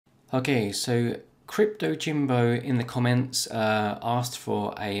Okay, so Crypto Jimbo in the comments asked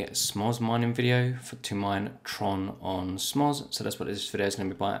for a SMOS mining video to mine Tron on SMOS. So that's what this video is going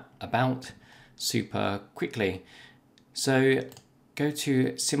to be about super quickly. So go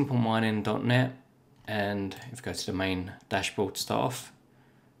to simplemining.net, and if you go to the main dashboard to start off,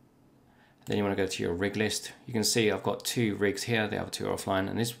 then you want to go to your rig list. You can see I've got 2 rigs here, the other 2 are offline,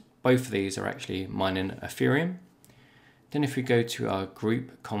 and both of these are actually mining Ethereum. Then if we go to our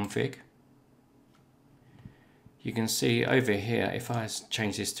group config, you can see over here, if I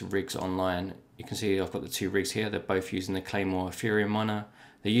change this to rigs online, you can see I've got the 2 rigs here. They're both using the Claymore Ethereum miner.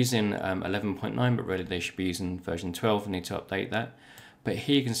 They're using 11.9, but really they should be using version 12. I need to update that. But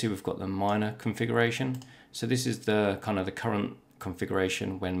here you can see we've got the miner configuration. So this is the kind of the current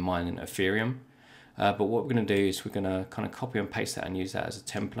configuration when mining Ethereum. But what we're going to do is we're going to kind of copy and paste that and use that as a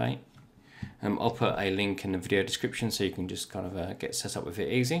template. I'll put a link in the video description so you can just kind of get set up with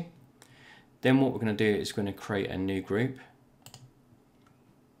it easy. Then what we're going to do is we're going to create a new group.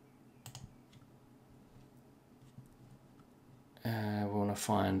 We want to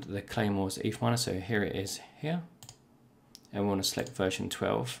find the Claymore's ETH miner, so here it is here. And we want to select version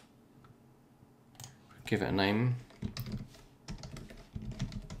 12. Give it a name.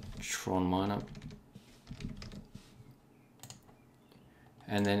 Tron miner.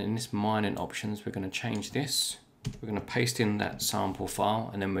 And then in this mining options, we're going to change this. We're going to paste in that sample file,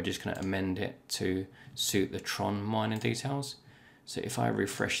 and then we're just going to amend it to suit the Tron mining details. So if I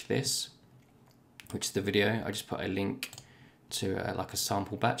refresh this, which is the video, I just put a link to like a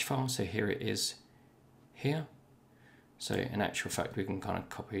sample batch file. So here it is here. So in actual fact, we can kind of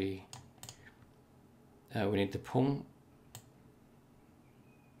copy, we need the pool.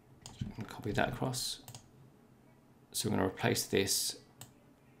 So we can copy that across. So we're going to replace this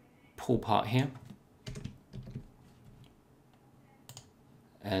pool part here.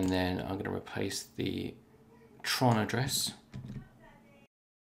 And then I'm going to replace the Tron address.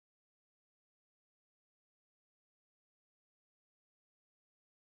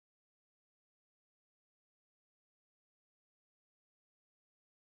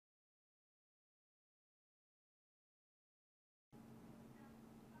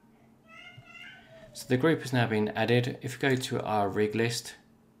 So the group has now been added. If we go to our rig list,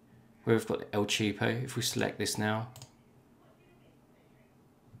 where we've got El Cheapo, if we select this now,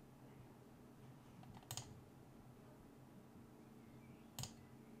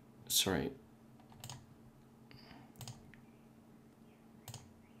 sorry,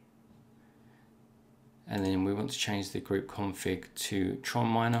 and then we want to change the group config to Tron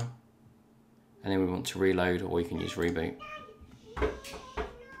miner, and then we want to reload, or you can use reboot.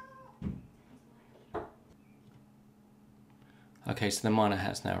 Okay, so the miner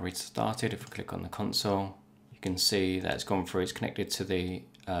has now restarted. If we click on the console, you can see that it's gone through, it's connected to the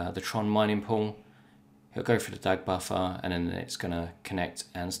Tron mining pool. It'll go through the DAG buffer, and then it's going to connect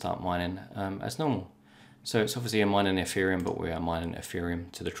and start mining as normal. So it's obviously a mining Ethereum, but we are mining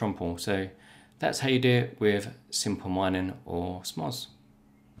Ethereum to the Tron pool. So that's how you do it with simple mining or SMOS.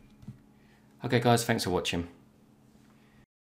 Okay guys, thanks for watching.